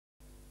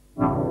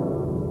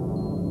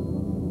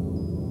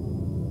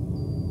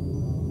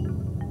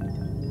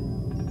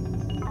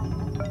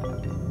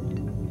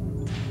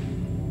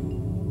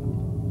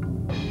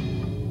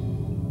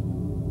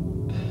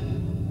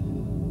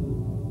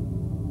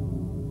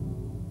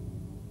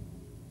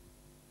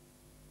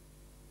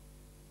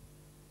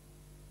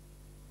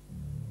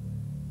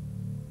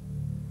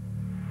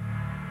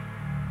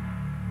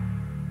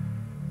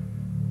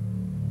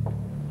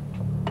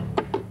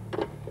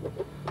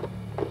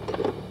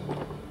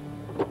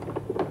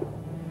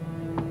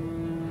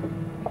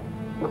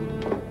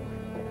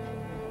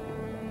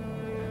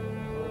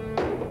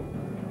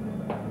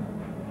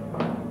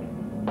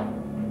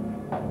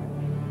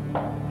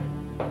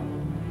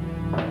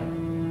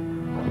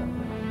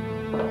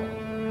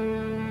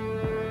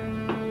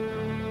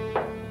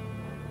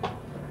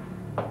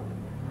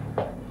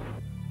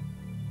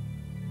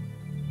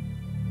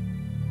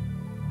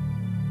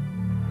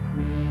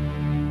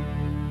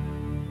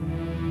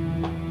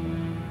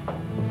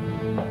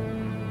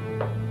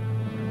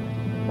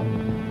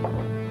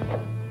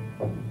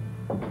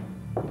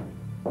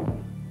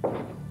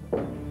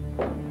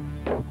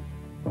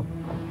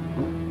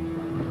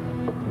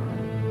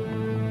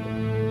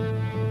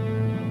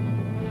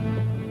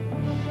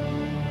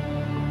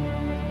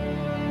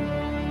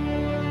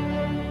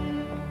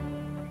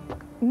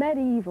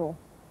Medieval.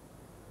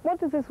 What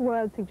does this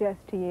word suggest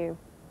to you?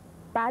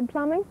 Bad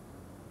plumbing?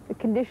 The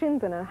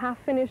conditions in a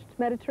half-finished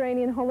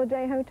Mediterranean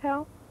holiday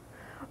hotel?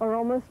 Or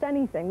almost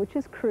anything which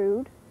is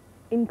crude,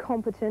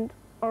 incompetent,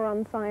 or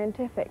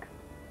unscientific?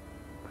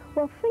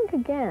 Well, think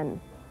again,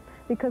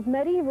 because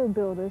medieval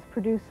builders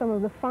produced some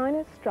of the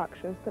finest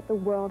structures that the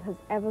world has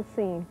ever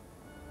seen.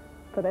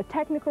 For their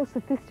technical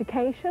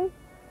sophistication,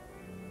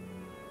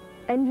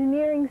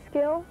 engineering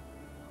skill,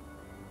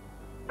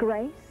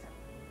 grace,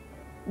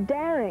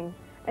 daring,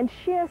 and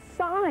sheer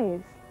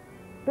size,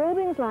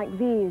 buildings like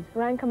these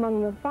rank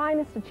among the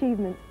finest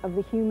achievements of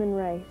the human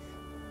race.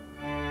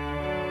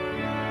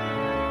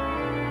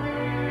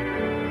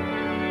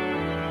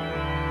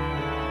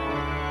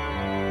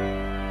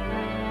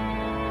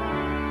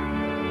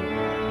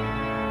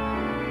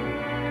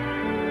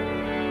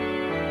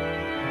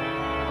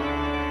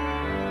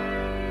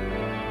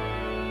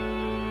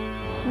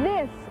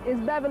 This is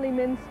Beverley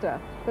Minster.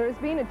 There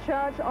has been a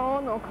church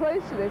on or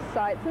close to this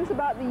site since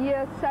about the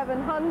year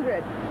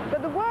 700,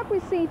 but the work we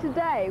see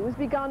today was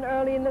begun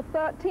early in the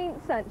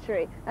 13th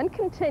century and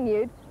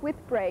continued with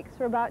breaks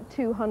for about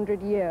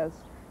 200 years.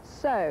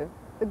 So,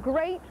 the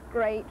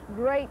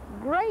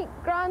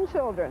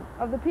great-great-great-great-grandchildren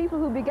of the people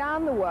who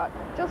began the work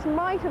just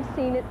might have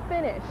seen it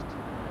finished.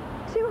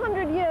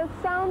 200 years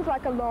sounds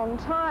like a long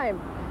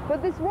time,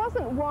 but this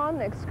wasn't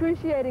one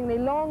excruciatingly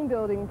long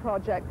building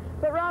project,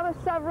 but rather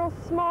several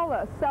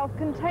smaller,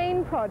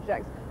 self-contained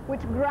projects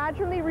which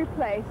gradually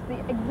replaced the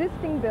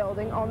existing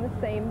building on the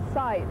same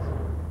site.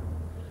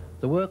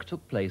 The work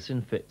took place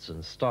in fits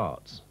and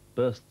starts,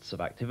 bursts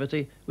of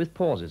activity with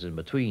pauses in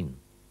between.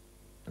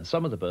 And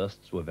some of the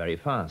bursts were very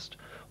fast.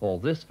 All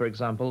this, for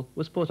example,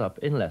 was put up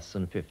in less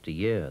than 50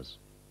 years.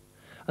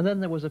 And then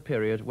there was a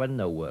period when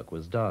no work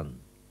was done.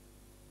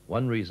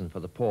 One reason for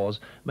the pause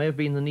may have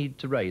been the need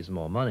to raise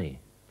more money,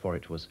 for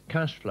it was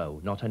cash flow,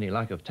 not any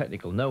lack of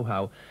technical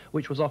know-how,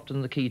 which was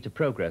often the key to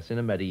progress in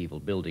a medieval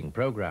building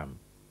programme.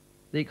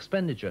 The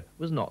expenditure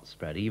was not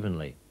spread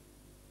evenly.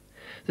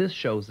 This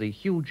shows the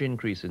huge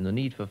increase in the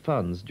need for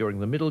funds during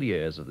the middle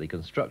years of the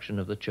construction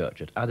of the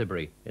church at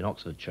Adderbury in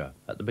Oxfordshire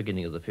at the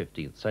beginning of the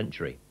 15th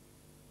century.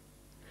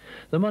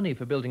 The money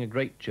for building a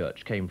great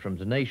church came from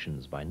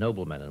donations by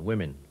noblemen and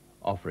women,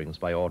 offerings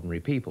by ordinary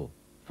people,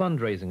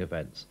 fundraising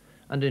events,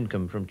 and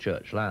income from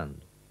church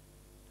land.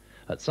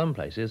 At some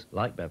places,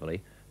 like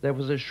Beverley, there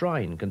was a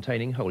shrine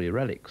containing holy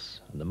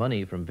relics, and the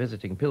money from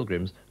visiting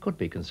pilgrims could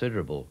be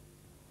considerable.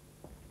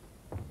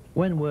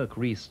 When work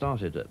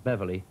restarted at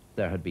Beverley,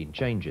 there had been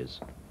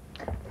changes.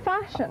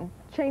 Fashion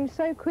changed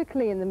so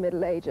quickly in the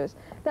Middle Ages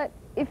that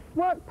if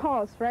work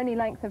paused for any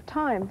length of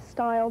time,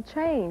 style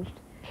changed.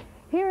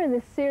 Here in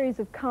this series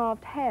of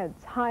carved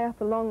heads high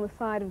up along the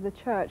side of the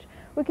church,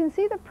 we can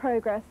see the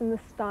progress in the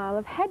style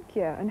of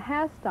headgear and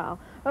hairstyle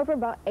over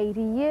about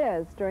 80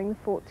 years during the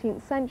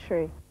 14th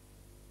century.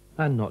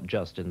 And not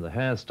just in the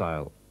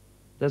hairstyle.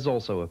 There's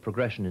also a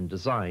progression in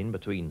design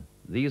between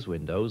these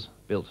windows,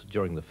 built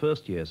during the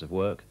first years of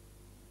work,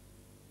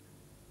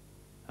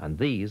 and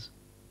these,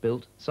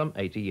 built some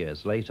 80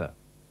 years later.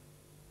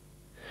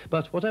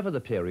 But whatever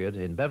the period,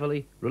 in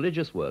Beverley,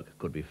 religious work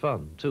could be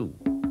fun too.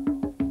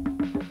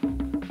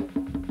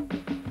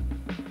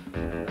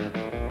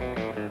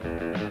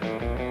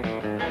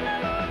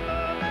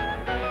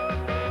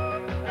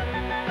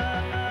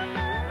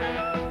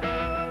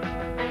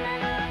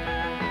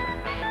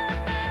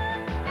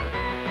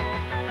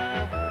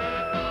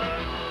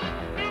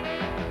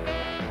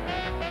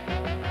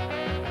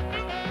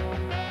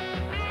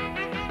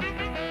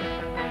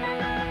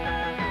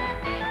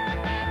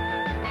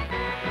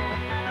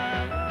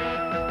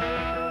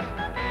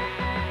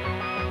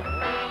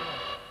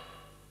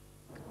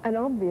 An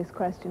obvious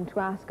question to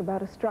ask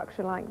about a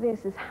structure like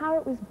this is how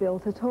it was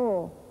built at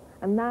all.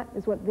 And that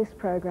is what this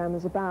program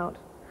is about.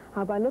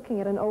 How by looking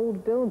at an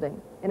old building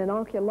in an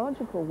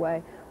archaeological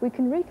way, we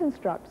can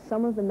reconstruct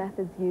some of the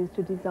methods used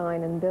to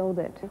design and build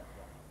it.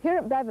 Here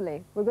at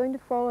Beverley, we're going to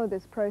follow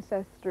this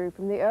process through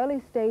from the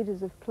early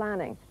stages of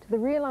planning to the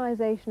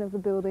realization of the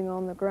building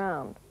on the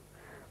ground,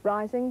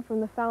 rising from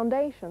the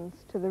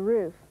foundations to the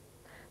roof.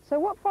 So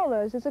what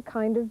follows is a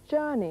kind of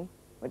journey,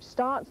 which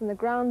starts in the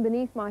ground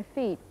beneath my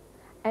feet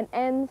and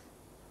ends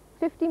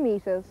 50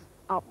 meters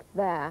up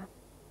there.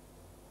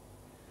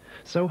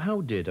 So how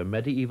did a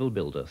medieval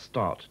builder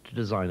start to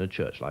design a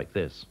church like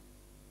this?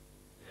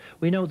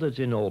 We know that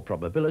in all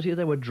probability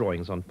there were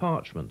drawings on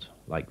parchment,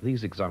 like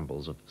these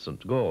examples of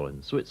St. Gall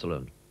in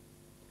Switzerland.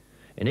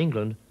 In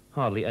England,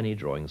 hardly any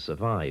drawings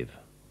survive.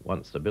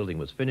 Once the building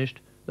was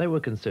finished, they were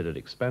considered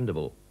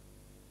expendable.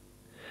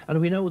 And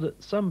we know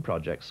that some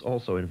projects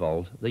also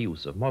involved the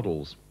use of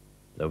models,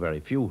 though very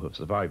few have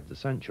survived the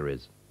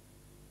centuries.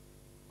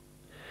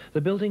 The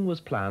building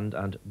was planned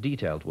and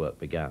detailed work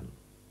began.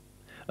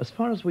 As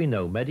far as we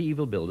know,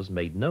 medieval builders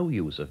made no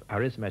use of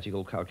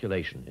arithmetical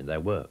calculation in their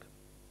work.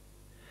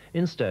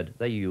 Instead,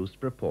 they used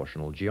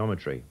proportional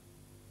geometry.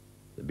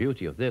 The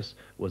beauty of this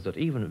was that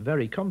even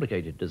very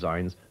complicated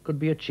designs could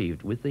be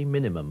achieved with the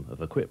minimum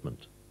of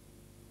equipment.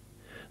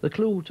 The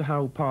clue to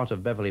how part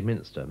of Beverley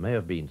Minster may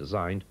have been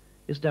designed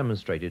is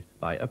demonstrated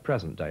by a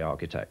present-day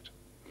architect.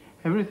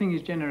 Everything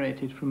is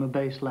generated from a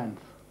base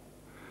length,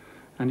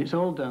 and it's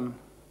all done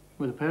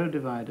with a pair of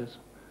dividers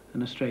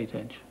and a straight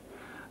edge.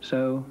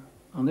 So,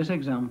 on this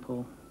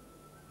example,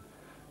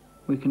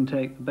 we can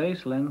take the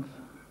base length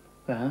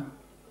there,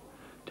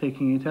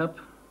 taking it up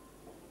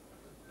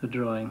the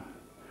drawing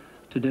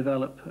to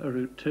develop a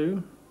route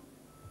 2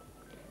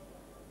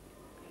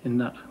 in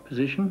that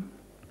position,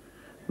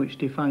 which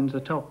defines the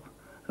top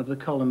of the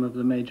column of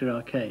the major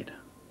arcade.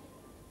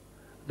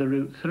 The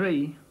route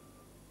 3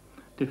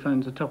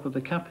 defines the top of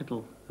the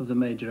capital of the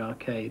major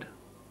arcade.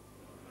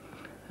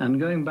 And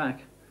going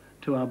back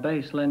to our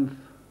base length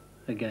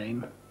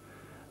again,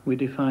 we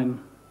define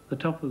the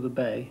top of the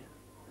bay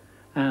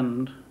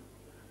and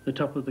the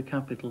top of the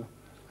capital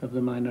of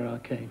the minor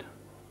arcade.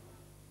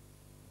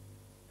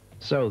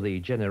 So the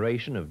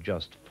generation of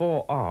just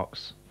 4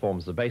 arcs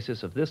forms the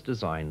basis of this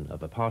design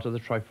of a part of the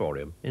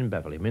triforium in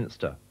Beverley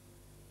Minster.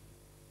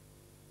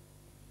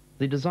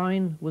 The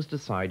design was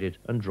decided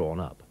and drawn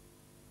up.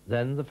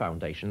 Then the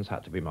foundations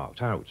had to be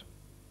marked out.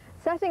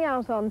 Setting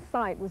out on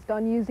site was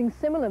done using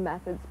similar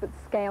methods but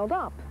scaled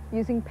up,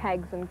 using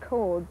pegs and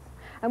cords.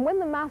 And when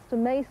the master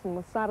mason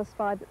was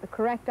satisfied that the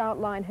correct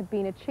outline had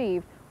been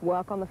achieved,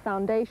 work on the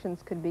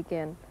foundations could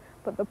begin.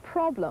 But the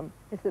problem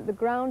is that the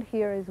ground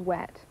here is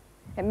wet.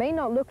 It may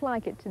not look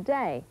like it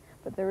today,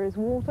 but there is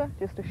water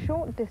just a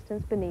short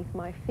distance beneath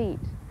my feet.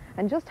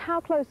 And just how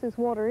close this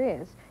water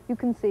is, you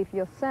can see for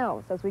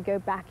yourselves as we go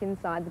back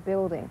inside the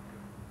building.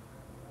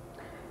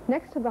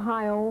 Next to the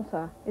high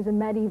altar is a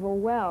medieval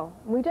well.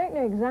 We don't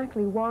know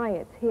exactly why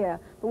it's here,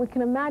 but we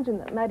can imagine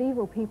that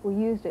medieval people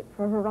used it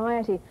for a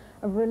variety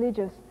of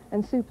religious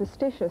and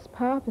superstitious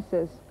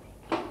purposes.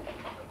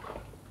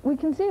 We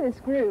can see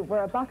this groove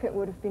where a bucket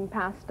would have been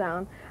passed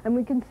down, and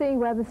we can see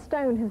where the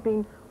stone has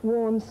been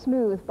worn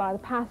smooth by the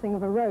passing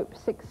of a rope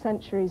 6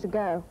 centuries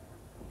ago.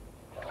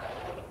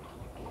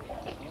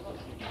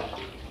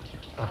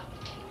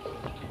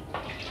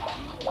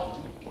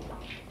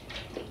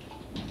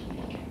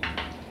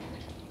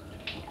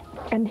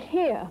 And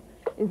here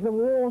is the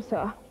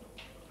water.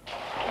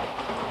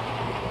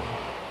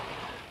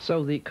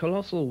 So the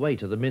colossal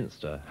weight of the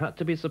minster had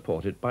to be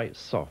supported by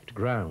soft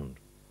ground.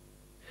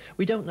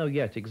 We don't know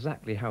yet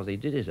exactly how they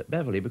did it at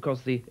Beverley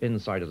because the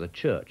inside of the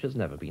church has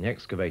never been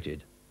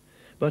excavated.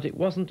 But it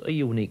wasn't a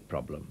unique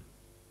problem.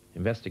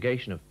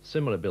 Investigation of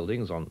similar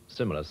buildings on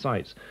similar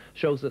sites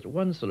shows that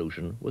one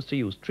solution was to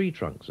use tree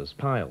trunks as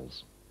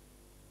piles.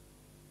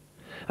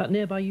 At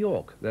nearby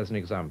York, there's an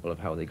example of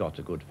how they got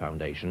a good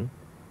foundation.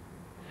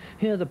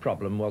 Here the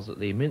problem was that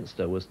the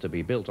minster was to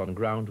be built on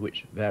ground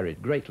which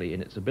varied greatly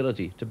in its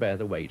ability to bear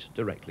the weight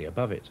directly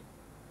above it.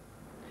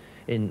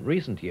 In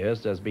recent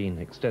years there's been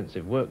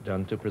extensive work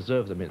done to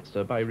preserve the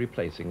minster by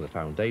replacing the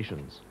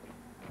foundations,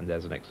 and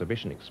there's an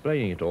exhibition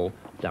explaining it all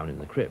down in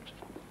the crypt.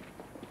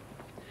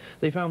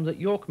 They found that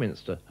York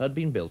Minster had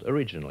been built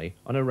originally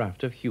on a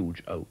raft of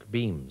huge oak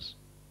beams.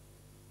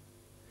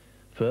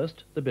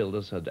 First, the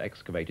builders had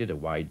excavated a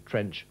wide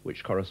trench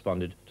which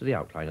corresponded to the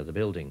outline of the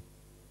building.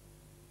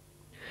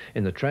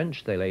 In the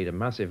trench they laid a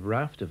massive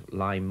raft of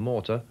lime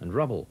mortar and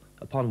rubble,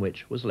 upon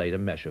which was laid a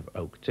mesh of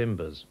oak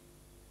timbers.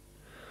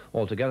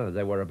 Altogether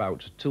there were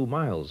about 2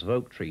 miles of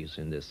oak trees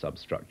in this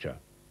substructure.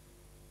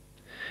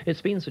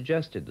 It's been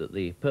suggested that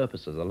the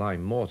purpose of the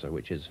lime mortar,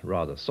 which is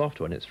rather soft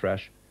when it's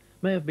fresh,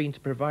 may have been to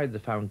provide the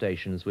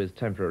foundations with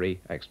temporary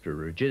extra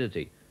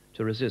rigidity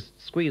to resist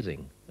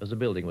squeezing as the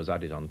building was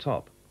added on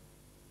top.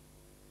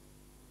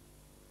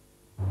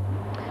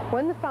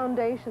 When the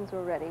foundations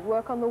were ready,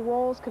 work on the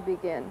walls could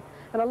begin,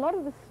 and a lot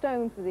of the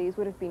stone for these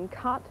would have been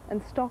cut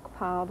and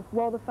stockpiled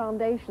while the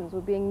foundations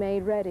were being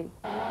made ready.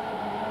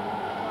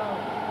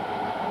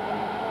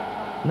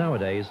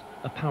 Nowadays,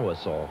 a power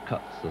saw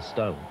cuts the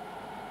stone.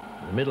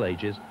 In the Middle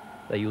Ages,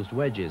 they used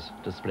wedges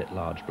to split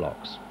large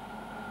blocks.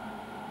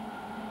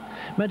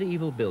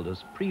 Medieval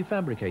builders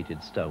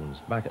prefabricated stones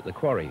back at the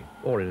quarry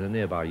or in a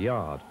nearby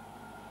yard.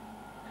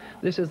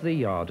 This is the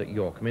yard at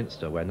York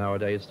Minster, where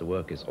nowadays the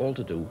work is all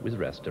to do with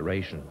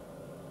restoration.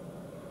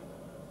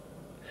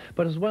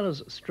 But as well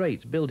as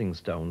straight building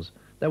stones,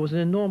 there was an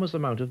enormous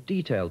amount of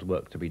detailed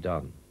work to be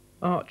done.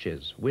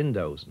 Arches,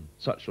 windows and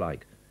such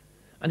like.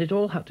 And it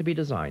all had to be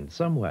designed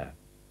somewhere.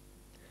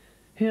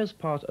 Here's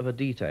part of a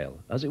detail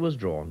as it was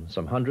drawn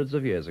some hundreds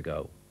of years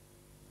ago.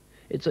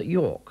 It's at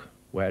York,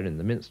 where in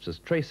the Minster's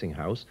tracing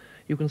house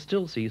you can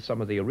still see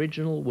some of the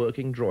original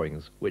working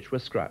drawings which were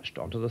scratched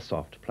onto the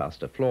soft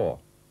plaster floor.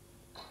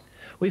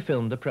 We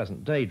filmed a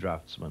present-day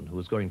draftsman who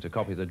was going to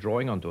copy the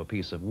drawing onto a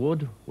piece of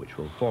wood, which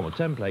will form a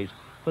template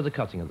for the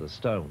cutting of the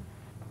stone.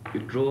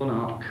 You draw an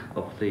arc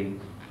of the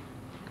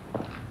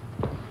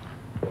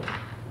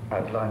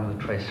outline of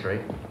the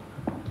tracery.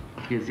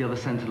 Here's the other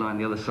centre line,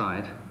 the other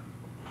side.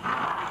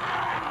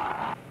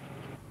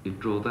 You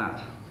draw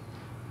that.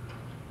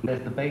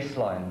 There's the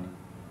baseline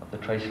of the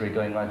tracery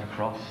going right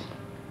across.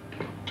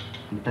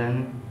 And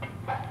then,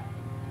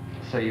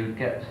 so you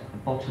get the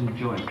bottom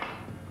joint,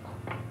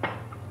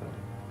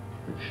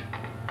 which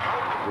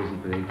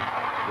reasonably,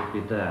 would be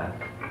there.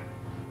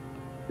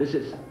 This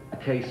is a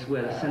case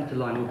where the centre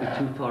line would be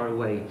too far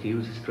away to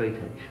use a straight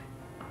edge.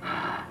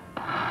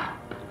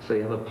 So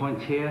you have a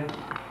point here,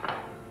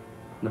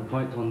 and a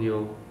point on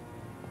your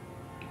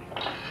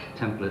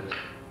template,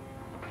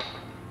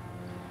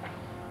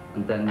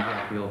 and then you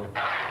have your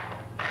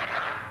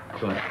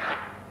joint.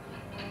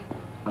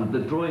 And the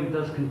drawing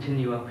does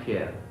continue up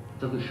here.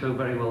 It doesn't show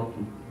very well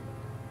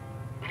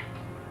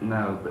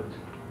now, but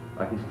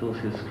I can still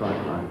see a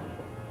straight line.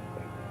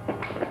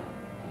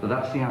 So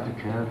that's the outer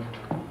curve.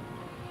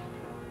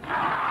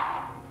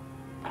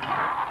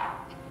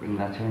 Bring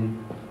that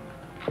in.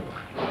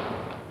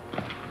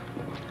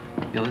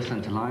 The other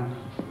centre line.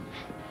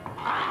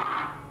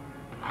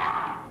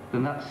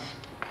 Then that's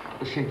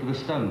the shape of the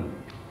stone.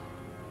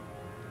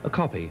 A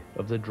copy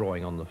of the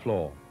drawing on the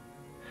floor.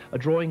 A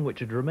drawing which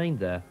had remained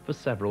there for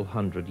several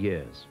hundred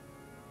years.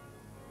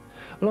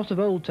 A lot of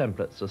old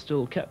templates are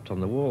still kept on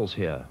the walls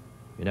here.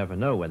 You never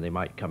know when they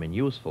might come in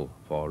useful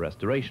for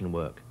restoration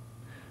work.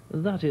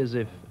 That is,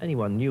 if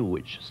anyone knew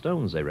which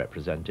stones they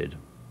represented.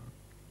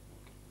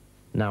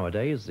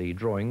 Nowadays, the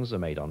drawings are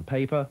made on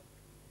paper,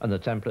 and the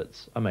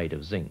templates are made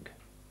of zinc.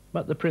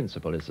 But the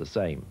principle is the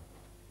same.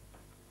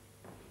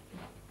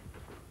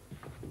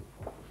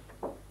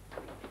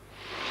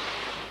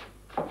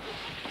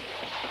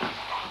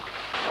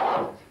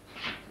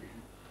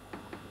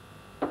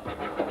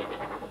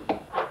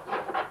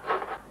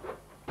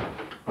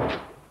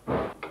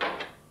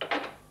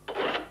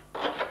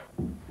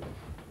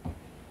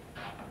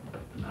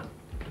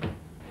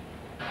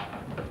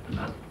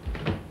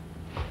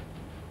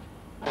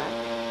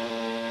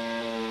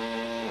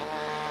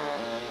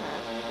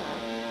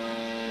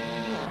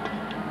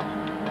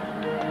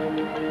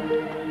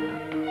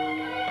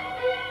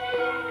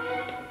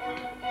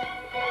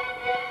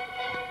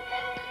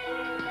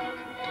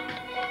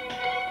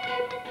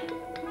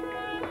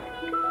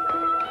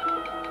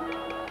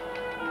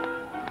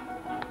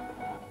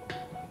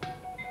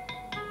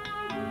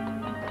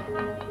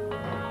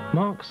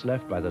 Marks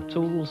left by the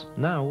tools,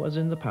 now as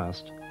in the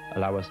past,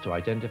 allow us to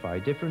identify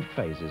different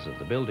phases of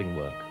the building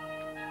work.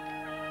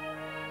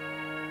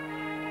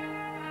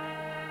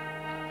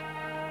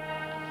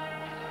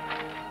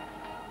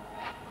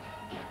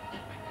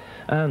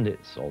 And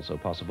it's also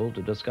possible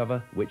to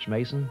discover which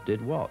mason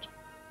did what.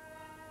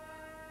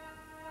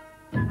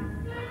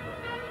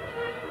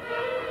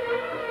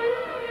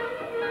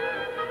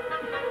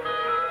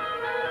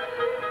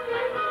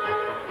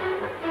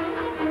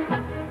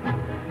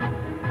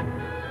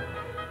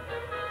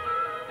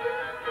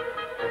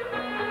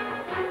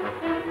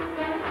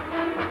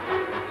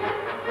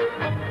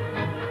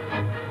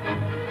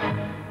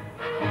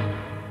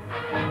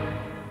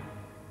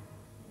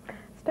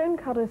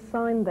 Stonecutters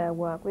signed their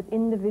work with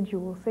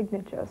individual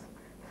signatures,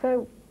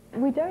 so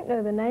we don't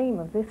know the name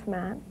of this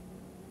man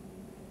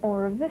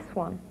or of this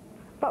one,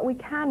 but we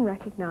can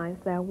recognize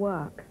their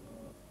work.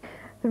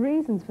 The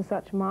reasons for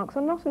such marks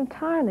are not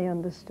entirely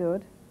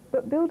understood,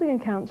 but building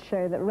accounts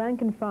show that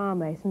rank and file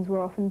masons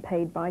were often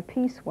paid by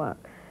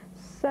piecework.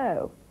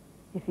 So,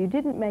 if you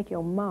didn't make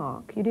your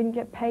mark, you didn't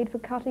get paid for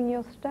cutting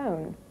your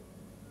stone.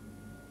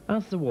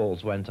 As the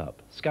walls went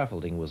up,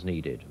 scaffolding was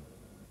needed.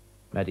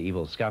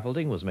 Medieval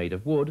scaffolding was made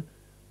of wood,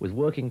 with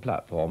working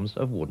platforms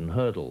of wooden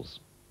hurdles.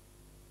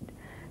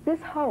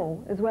 This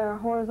hole is where a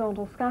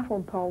horizontal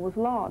scaffold pole was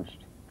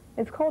lodged.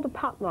 It's called a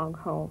putt log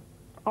hole.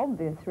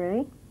 Obvious,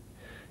 really.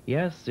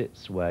 Yes,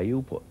 it's where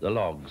you put the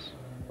logs,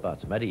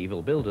 but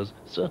medieval builders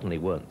certainly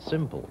weren't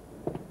simple.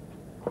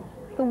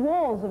 The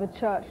walls of a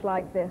church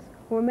like this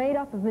were made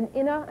up of an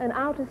inner and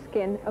outer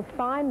skin of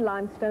fine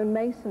limestone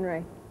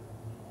masonry.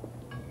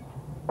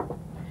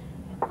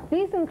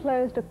 These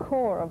enclosed a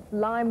core of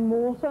lime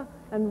mortar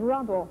and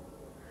rubble.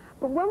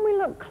 But when we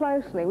look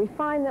closely, we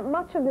find that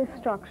much of this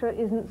structure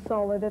isn't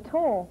solid at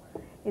all.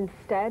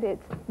 Instead,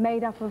 it's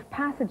made up of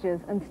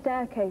passages and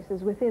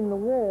staircases within the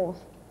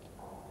walls.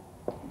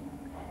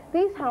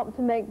 These help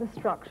to make the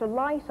structure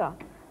lighter,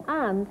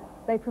 and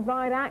they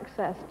provide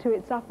access to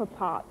its upper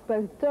parts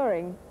both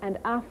during and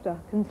after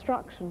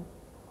construction.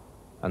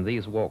 And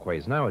these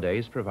walkways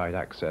nowadays provide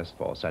access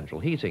for central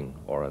heating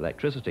or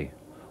electricity,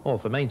 or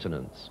for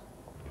maintenance.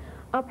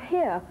 Up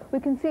here, we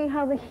can see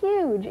how the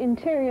huge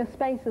interior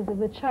spaces of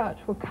the church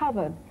were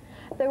covered.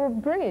 They were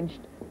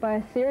bridged by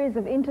a series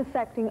of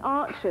intersecting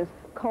arches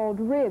called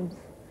ribs,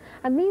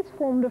 and these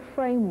formed a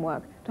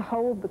framework to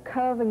hold the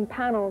curving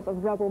panels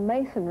of rubble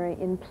masonry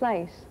in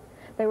place.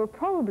 They were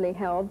probably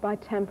held by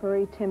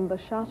temporary timber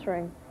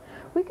shuttering.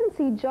 We can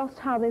see just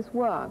how this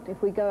worked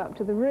if we go up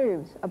to the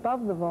roofs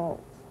above the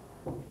vaults.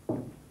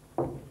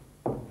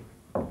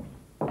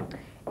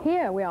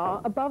 Here we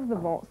are above the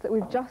vaults that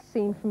we've just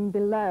seen from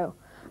below.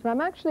 And I'm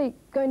actually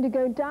going to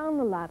go down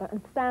the ladder and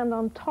stand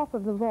on top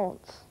of the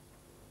vaults.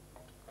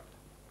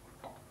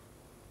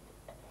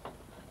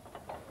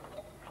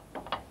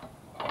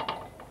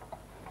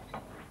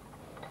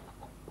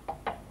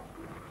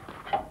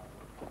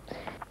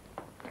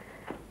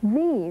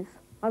 These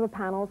are the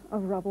panels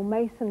of rubble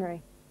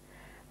masonry.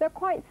 They're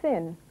quite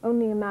thin,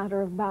 only a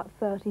matter of about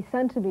 30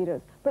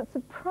 centimeters, but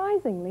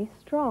surprisingly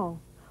strong.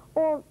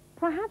 Or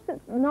perhaps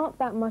it's not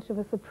that much of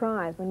a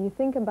surprise when you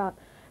think about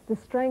the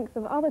strength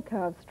of other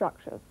curved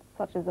structures,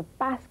 such as a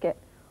basket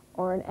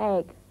or an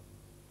egg.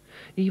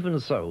 Even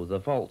so, the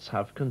vaults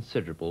have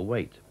considerable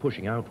weight,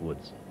 pushing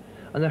outwards,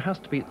 and there has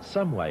to be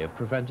some way of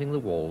preventing the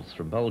walls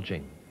from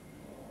bulging.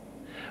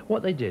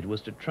 What they did was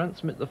to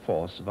transmit the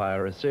force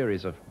via a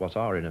series of what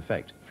are in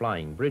effect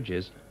flying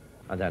bridges,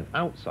 and then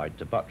outside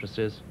to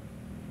buttresses,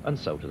 and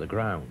so to the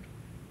ground.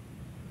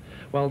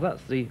 Well,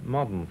 that's the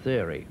modern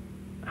theory.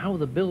 How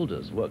the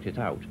builders worked it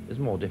out is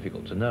more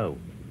difficult to know.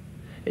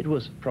 It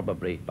was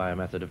probably by a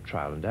method of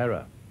trial and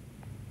error.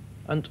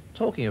 And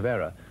talking of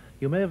error,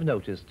 you may have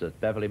noticed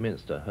that Beverley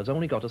Minster has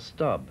only got a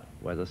stub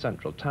where the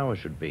central tower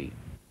should be.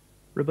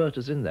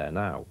 Roberta's in there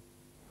now.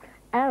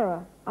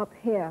 Error up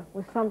here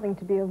was something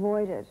to be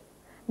avoided.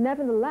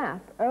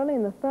 Nevertheless, early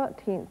in the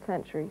 13th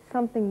century,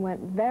 something went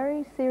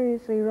very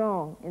seriously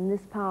wrong in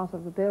this part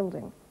of the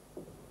building.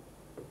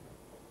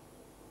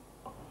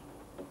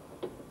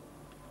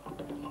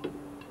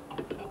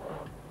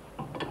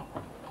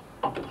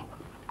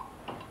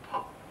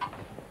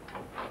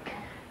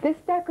 This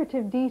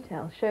decorative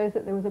detail shows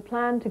that there was a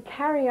plan to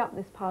carry up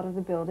this part of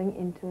the building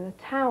into a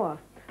tower,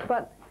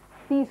 but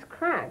these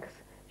cracks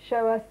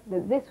show us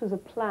that this was a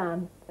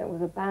plan that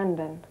was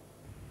abandoned.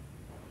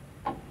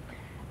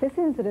 This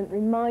incident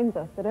reminds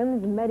us that only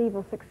the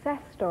medieval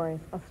success stories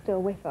are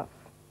still with us.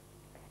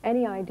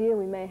 Any idea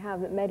we may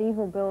have that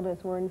medieval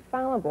builders were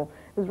infallible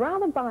is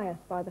rather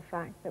biased by the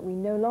fact that we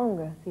no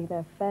longer see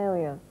their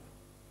failures.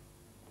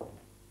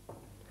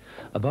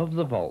 Above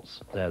the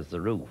vaults, there's the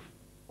roof.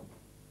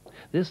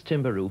 This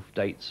timber roof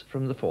dates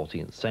from the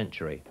 14th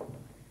century.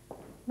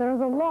 There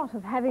is a lot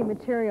of heavy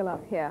material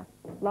up here,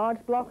 large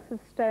blocks of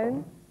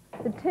stone,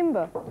 the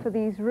timber for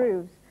these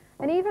roofs,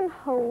 and even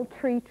whole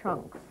tree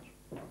trunks.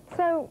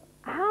 So,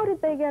 how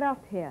did they get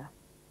up here?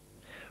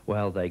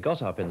 Well, they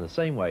got up in the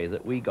same way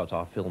that we got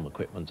our film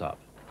equipment up.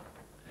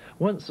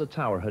 Once the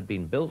tower had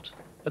been built,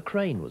 a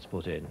crane was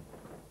put in.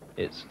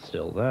 It's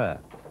still there.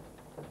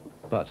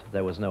 But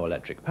there was no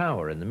electric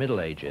power in the Middle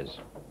Ages.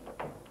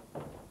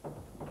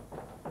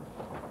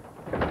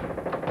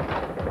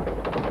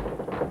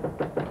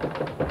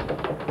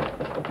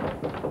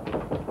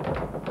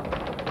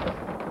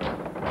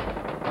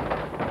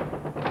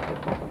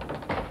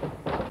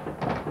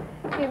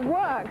 It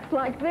works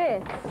like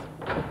this.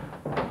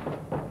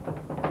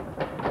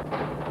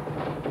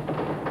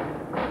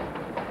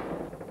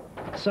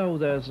 So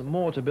there's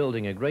more to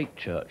building a great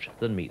church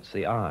than meets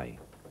the eye.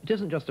 It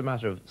isn't just a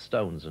matter of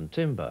stones and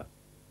timber.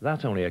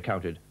 That only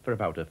accounted for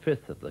about a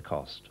fifth of the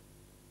cost.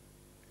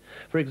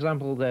 For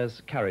example,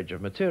 there's carriage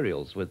of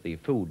materials with the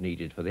food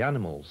needed for the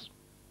animals,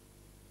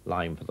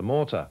 lime for the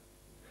mortar,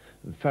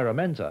 and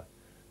ferramenta,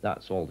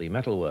 that's all the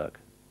metalwork,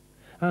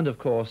 and of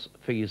course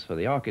fees for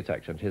the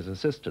architect and his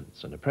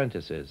assistants and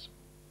apprentices.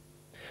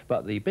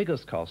 But the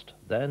biggest cost,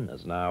 then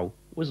as now,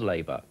 was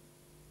labour.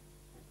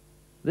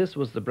 This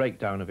was the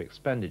breakdown of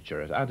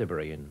expenditure at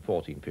Adderbury in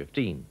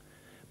 1415,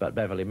 but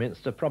Beverley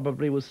Minster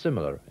probably was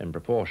similar in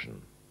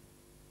proportion.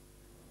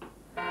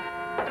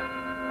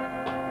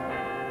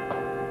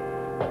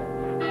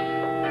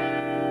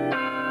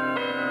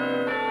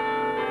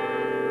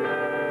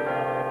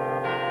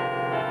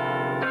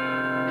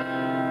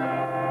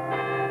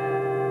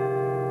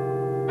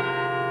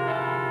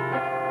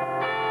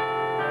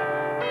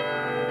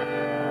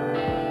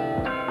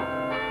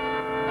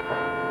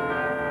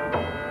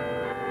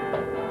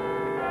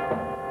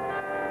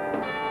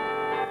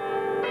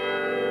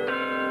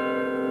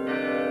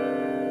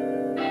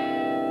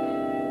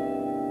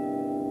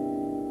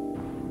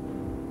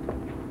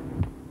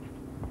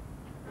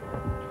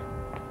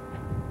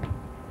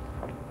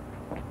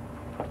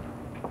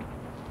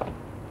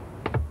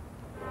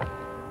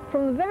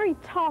 From the very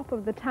top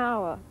of the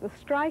tower, the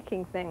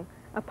striking thing,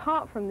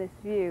 apart from this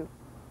view,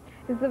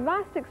 is the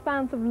vast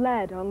expanse of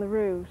lead on the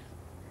roofs.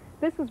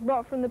 This was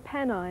brought from the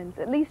Pennines,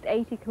 at least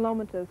 80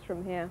 kilometers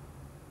from here.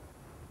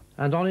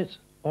 And on it,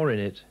 or in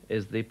it,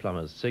 is the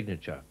plumber's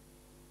signature.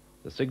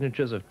 The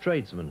signatures of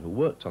tradesmen who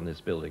worked on this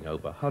building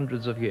over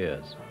hundreds of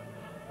years.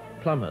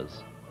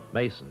 Plumbers,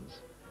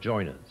 masons,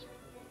 joiners.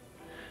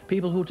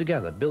 People who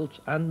together built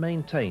and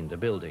maintained a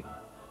building,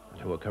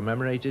 and who are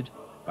commemorated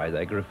by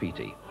their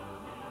graffiti.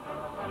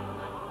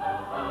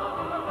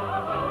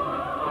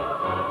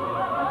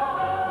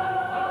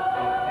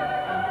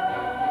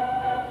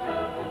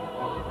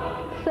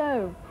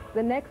 So,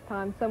 the next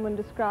time someone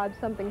describes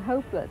something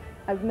hopeless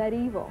as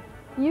medieval,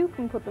 you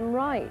can put them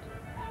right,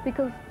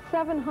 because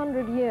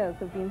 700 years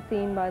have been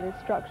seen by this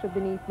structure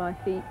beneath my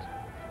feet,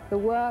 the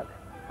work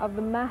of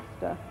the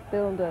master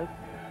builders.